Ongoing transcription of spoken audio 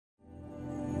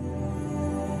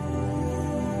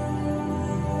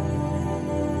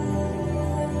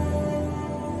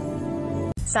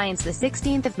Science. The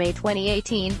 16th of May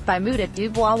 2018, by Mudit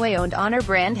Dube Huawei-owned Honor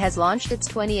brand has launched its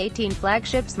 2018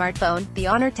 flagship smartphone, the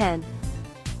Honor 10.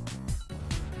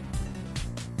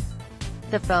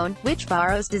 The phone, which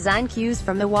borrows design cues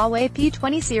from the Huawei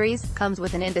P20 series, comes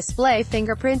with an in-display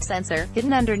fingerprint sensor,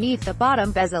 hidden underneath the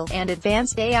bottom bezel, and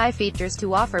advanced AI features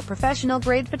to offer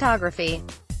professional-grade photography.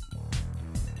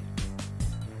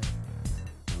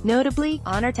 Notably,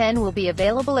 Honor 10 will be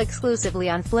available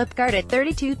exclusively on Flipkart at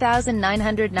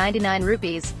 32,999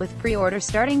 rupees, with pre-order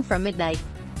starting from midnight.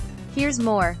 Here's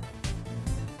more.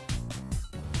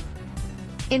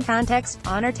 In context,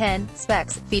 Honor 10,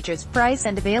 specs, features, price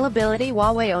and availability.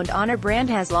 Huawei-owned Honor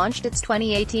brand has launched its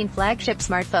 2018 flagship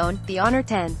smartphone, the Honor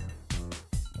 10.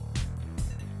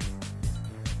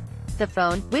 The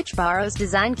phone, which borrows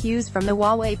design cues from the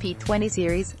Huawei P20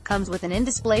 series, comes with an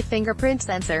in-display fingerprint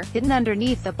sensor, hidden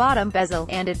underneath the bottom bezel,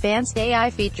 and advanced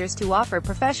AI features to offer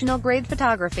professional-grade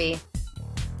photography.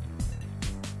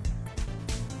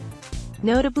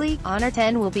 Notably, Honor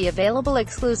 10 will be available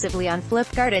exclusively on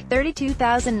Flipkart at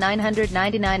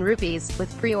 32,999 rupees,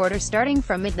 with pre-order starting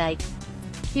from midnight.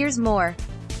 Here's more.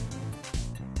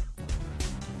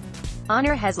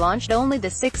 Honor has launched only the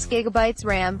 6GB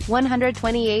RAM,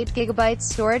 128GB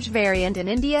storage variant in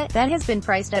India, that has been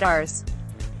priced at Rs.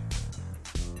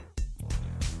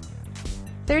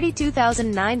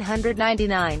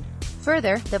 32,999.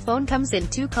 Further, the phone comes in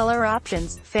two color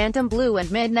options, Phantom Blue and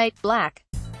Midnight Black.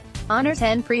 Honor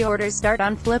 10 pre-orders start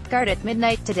on Flipkart at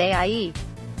midnight today, i.e.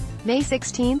 May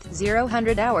 16,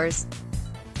 0000 hours.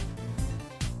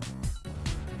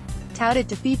 Touted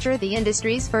to feature the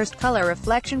industry's first color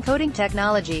reflection coating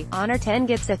technology, Honor 10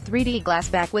 gets a 3D glass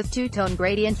back with two-tone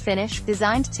gradient finish,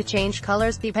 designed to change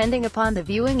colors depending upon the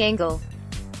viewing angle.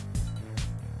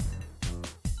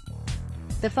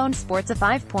 The phone sports a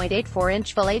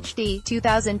 5.84-inch Full HD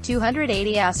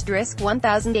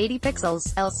 2280*1080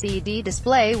 pixels LCD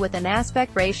display with an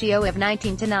aspect ratio of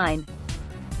 19:9.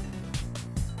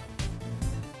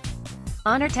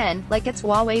 Honor 10, like its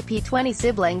Huawei P20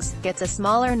 siblings, gets a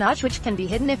smaller notch which can be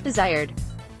hidden if desired.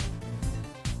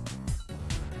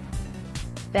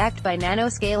 Backed by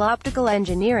nanoscale optical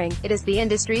engineering, it is the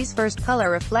industry's first color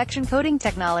reflection coating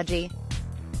technology.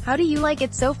 How do you like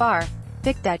it so far?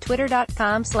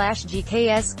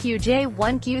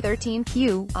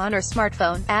 pic.twitter.com/GKSQJ1Q13Q. Honor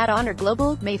smartphone, @Honor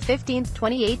Global, May 15,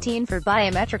 2018. For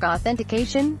biometric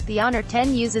authentication, the Honor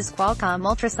 10 uses Qualcomm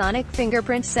ultrasonic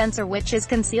fingerprint sensor which is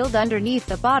concealed underneath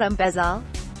the bottom bezel.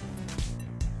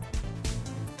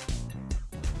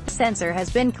 The sensor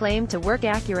has been claimed to work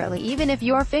accurately even if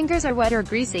your fingers are wet or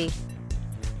greasy.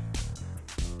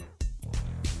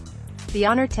 The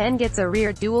Honor 10 gets a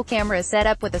rear dual camera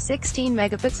setup with a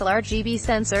 16-megapixel RGB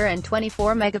sensor and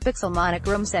 24-megapixel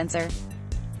monochrome sensor.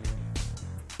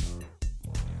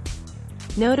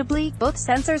 Notably, both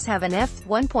sensors have an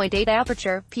f1.8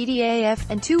 aperture, PDAF,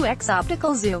 and 2x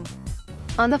optical zoom.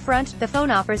 On the front, the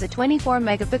phone offers a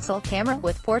 24-megapixel camera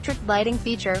with portrait lighting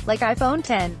feature, like iPhone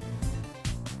 10.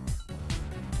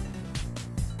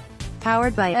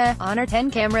 Powered by Honor 10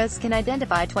 cameras can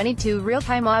identify 22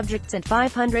 real-time objects and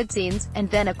 500 scenes, and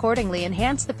then accordingly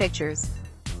enhance the pictures.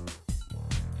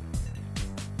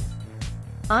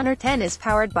 Honor 10 is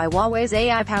powered by Huawei's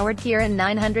AI-powered Kirin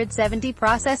 970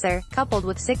 processor, coupled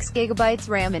with 6GB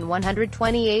RAM and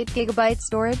 128GB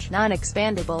storage,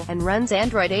 non-expandable, and runs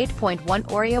Android 8.1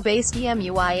 Oreo-based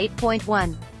EMUI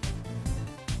 8.1.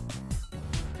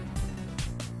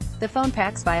 The phone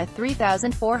packs by a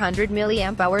 3,400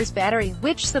 mAh battery,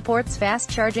 which supports fast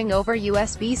charging over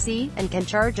USB-C, and can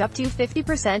charge up to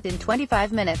 50% in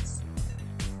 25 minutes.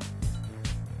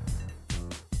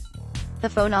 The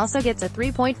phone also gets a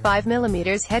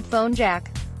 3.5mm headphone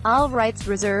jack. All rights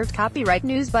reserved. Copyright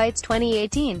News Bytes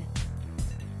 2018.